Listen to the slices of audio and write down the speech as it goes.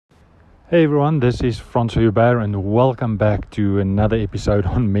Hey everyone, this is Francois Hubert and welcome back to another episode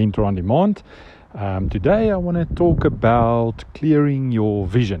on Mentor on Demand. Today I want to talk about clearing your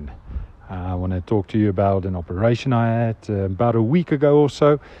vision. I want to talk to you about an operation I had about a week ago or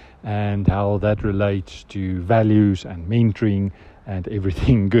so and how that relates to values and mentoring and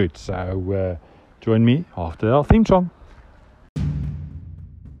everything good. So join me after our theme song.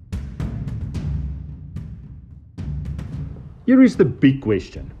 Here is the big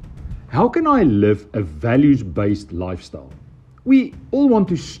question. How can I live a values-based lifestyle? We all want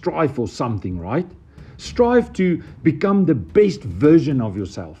to strive for something, right? Strive to become the best version of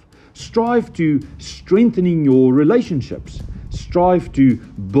yourself. Strive to strengthening your relationships. Strive to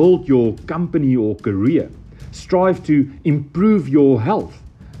build your company or career. Strive to improve your health.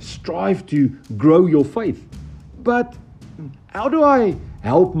 Strive to grow your faith. But how do I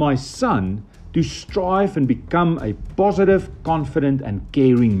help my son to strive and become a positive, confident, and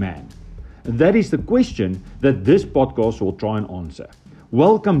caring man? That is the question that this podcast will try and answer.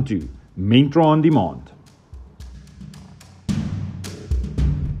 Welcome to Mentor on Demand.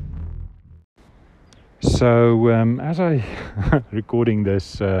 So as I recording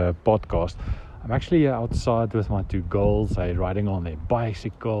this podcast, I'm actually outside with my two girls. They're riding on their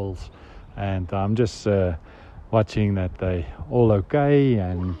bicycles, and I'm just watching that they all okay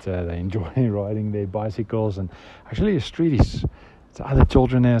and they enjoy riding their bicycles. And actually, the street is. The other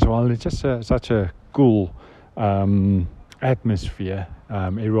children there as well. It's just such a cool atmosphere.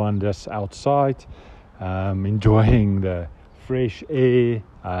 Everyone just outside, enjoying the fresh air,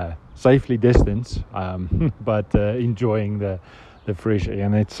 safely distanced, but enjoying the fresh air,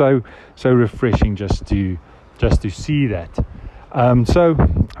 and it's so refreshing just to see that. So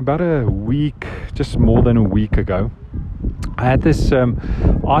about a week, just more than a week ago, I had this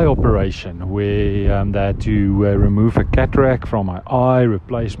eye operation where they had to remove a cataract from my eye,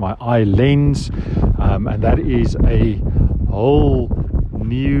 replace my eye lens, and that is a whole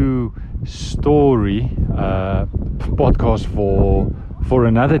new story, podcast for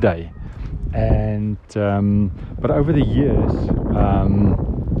another day. And but over the years,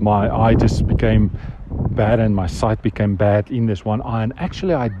 my eye just became bad and my sight became bad in this one eye. And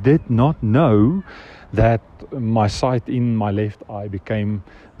actually, I did not know that my sight in my left eye became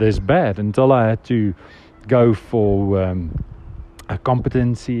this bad until I had to go for a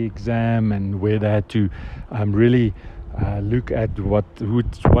competency exam, and where they had to really look at what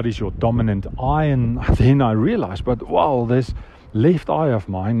is your dominant eye. And then I realized, but wow, this left eye of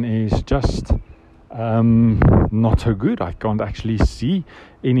mine is just not so good. I can't actually see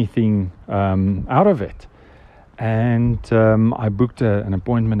anything out of it. And I booked an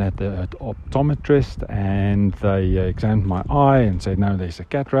appointment at the optometrist, and they examined my eye and said, no, there's a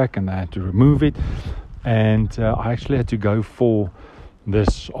cataract, and they had to remove it. And I actually had to go for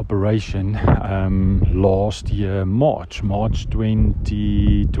this operation last year, March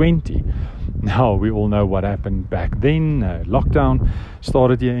 2020. Now, we all know what happened back then. Lockdown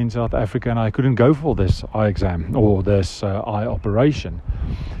started here in South Africa, and I couldn't go for this eye exam or this eye operation.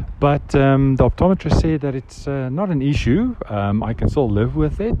 But the optometrist said that it's not an issue. I can still live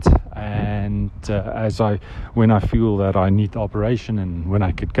with it. And when I feel that I need the operation and when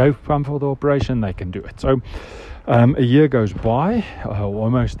I could come for the operation, they can do it. So a year goes by,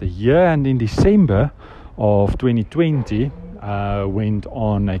 almost a year. And in December of 2020, went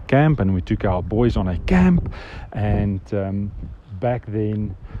on a camp, and we took our boys on a camp. And back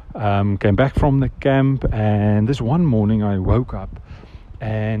then, came back from the camp. And this one morning I woke up,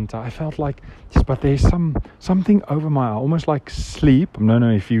 and I felt like, yes, but there's something over my eye, almost like sleep. I don't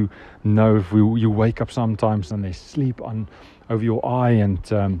know if you know, if you wake up sometimes and there's sleep over your eye. And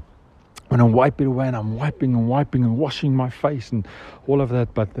when I wipe it away, and I'm wiping and washing my face and all of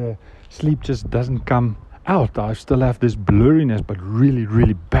that, but the sleep just doesn't come out. I still have this blurriness, but really,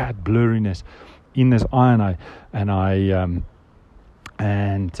 really bad blurriness in this eye. And I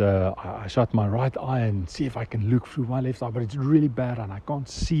shut my right eye and see if I can look through my left eye, but it's really bad and I can't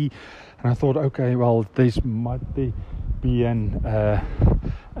see. And I thought, okay, well, might be an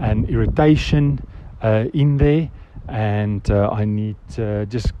irritation in there, and I need to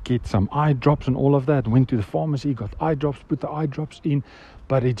just get some eye drops and all of that. Went to the pharmacy, got eye drops, put the eye drops in,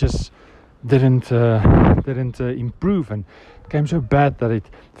 but it just didn't improve, and it became so bad that it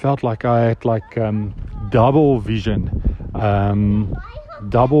felt like I had double vision in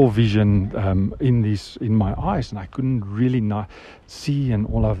my eyes, and I couldn't really not see and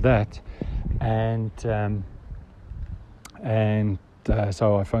all of that. And so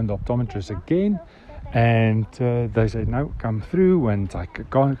I phoned the optometrist again, And they said, no, come through. And I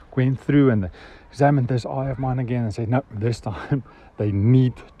went through and they examined this eye of mine again and said, no, this time they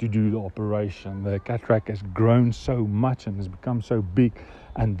need to do the operation. The cataract has grown so much and has become so big,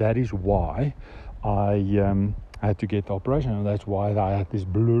 and that is why I had to get the operation. And that's why I had this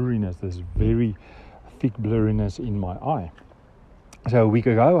blurriness, this very thick blurriness in my eye. So a week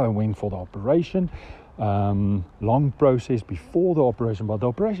ago I went for the operation. Long process before the operation, but the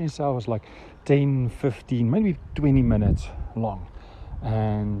operation itself was like 10, 15, maybe 20 minutes long.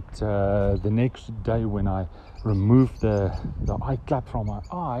 And the next day when I removed the eye cap from my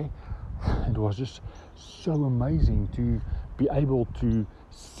eye, it was just so amazing to be able to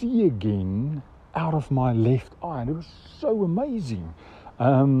see again out of my left eye. And it was so amazing.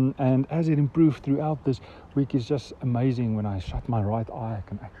 And as it improved throughout this week, it's just amazing. When I shut my right eye, I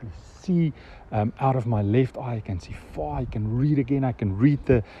can actually see out of my left eye. I can see far. I can read again. I can read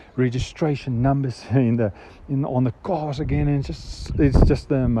the registration numbers on the cars again. And it's just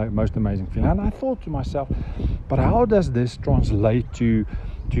the most amazing feeling. And I thought to myself, but how does this translate to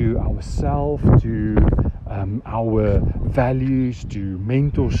ourselves, to our values, to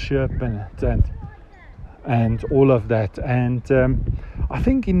mentorship, and all of that? And I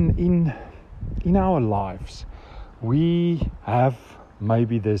think in our lives we have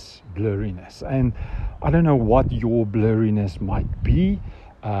maybe this blurriness, and I don't know what your blurriness might be,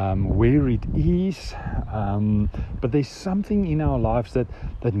 where it is, but there's something in our lives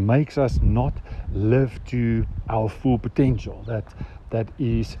that makes us not live to our full potential, that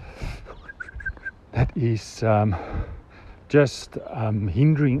is just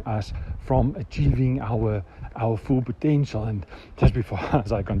hindering us from achieving our full potential. And just before,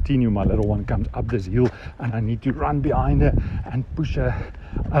 as I continue, my little one comes up this hill and I need to run behind her and push her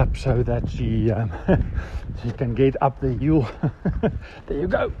up so that she can get up the hill. There you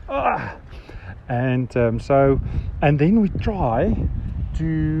go. And then we try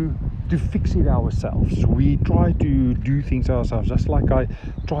to fix it ourselves. We try to do things ourselves, just like I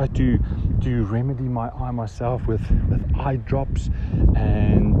try to remedy my eye myself with eye drops,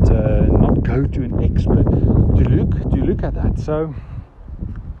 and not go to an expert to look at that. So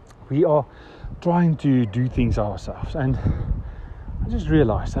we are trying to do things ourselves, and I just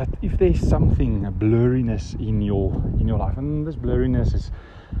realized that if there's something, a blurriness in your life, and this blurriness is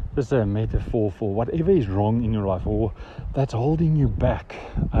just a metaphor for whatever is wrong in your life or that's holding you back,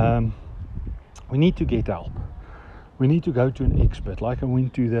 we need to get help. We need to go to an expert. Like I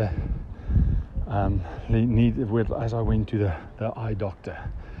went to the eye doctor,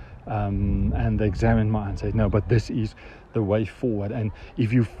 and they examined my eye and said, no, but this is the way forward. And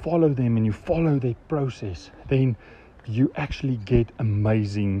if you follow them and you follow their process, then you actually get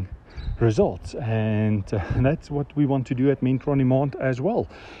amazing results. And that's what we want to do at Mentor on Demand as well,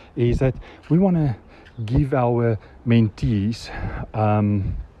 is that we want to give our mentees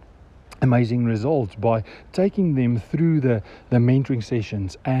amazing results by taking them through the mentoring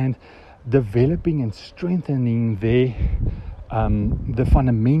sessions and developing and strengthening their the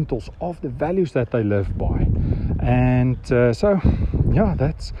fundamentals of the values that they live by. And so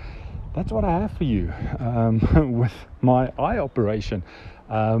that's what I have for you with my eye operation.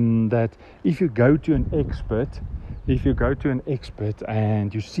 That if you go to an expert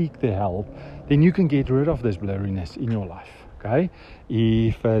and you seek their help, then you can get rid of this blurriness in your life. Okay,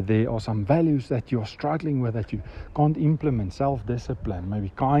 if there are some values that you're struggling with, that you can't implement, self-discipline,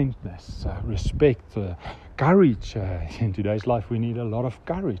 maybe kindness, respect, courage, in today's life we need a lot of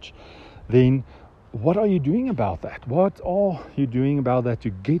courage, then what are you doing about that? What are you doing about that to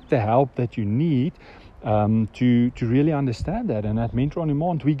get the help that you need to really understand that? And at Mentor on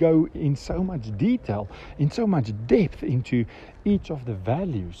Demand, we go in so much detail, in so much depth into each of the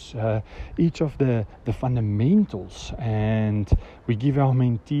values, each of the fundamentals, and we give our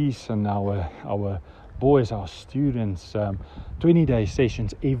mentees and our boys, our students, 20-day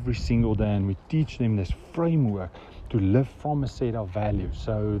sessions every single day, and we teach them this framework to live from a set of values,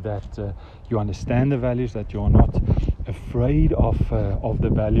 so that you understand the values, that you are not afraid of the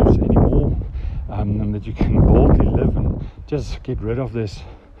values anymore, and that you can boldly live and just get rid of this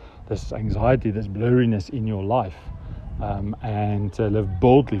anxiety, this blurriness in your life, and live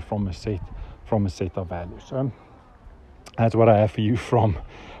boldly from a set of values. So that's what I have for you from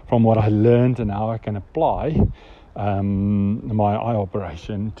what I learned and how I can apply my eye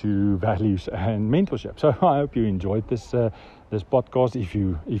operation to values and mentorship. So I hope you enjoyed this podcast. If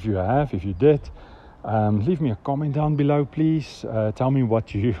you did, leave me a comment down below, please. Tell me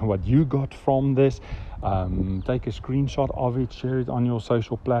what you got from this. take a screenshot of it, share it on your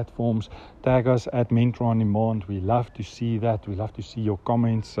social platforms, tag us at Mentor on Demand. We love to see that. We love to see your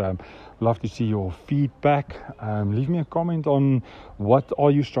comments. We love to see your feedback. Leave me a comment on what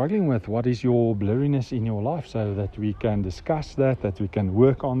are you struggling with, what is your blurriness in your life, so that we can discuss that we can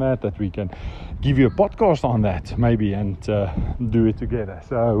work on that we can give you a podcast on that maybe, and do it together.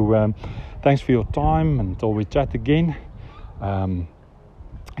 So thanks for your time. Until we chat again,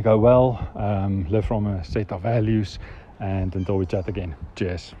 go well, live from a set of values, and until we chat again,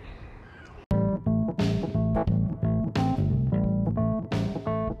 cheers.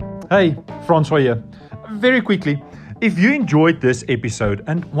 Hey, Francois here. Very quickly, if you enjoyed this episode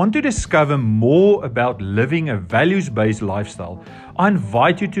and want to discover more about living a values-based lifestyle, I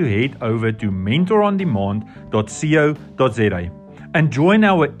invite you to head over to mentorondemand.co.za and join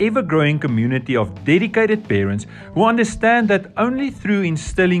our ever-growing community of dedicated parents who understand that only through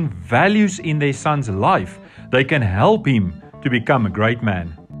instilling values in their son's life, they can help him to become a great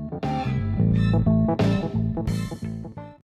man.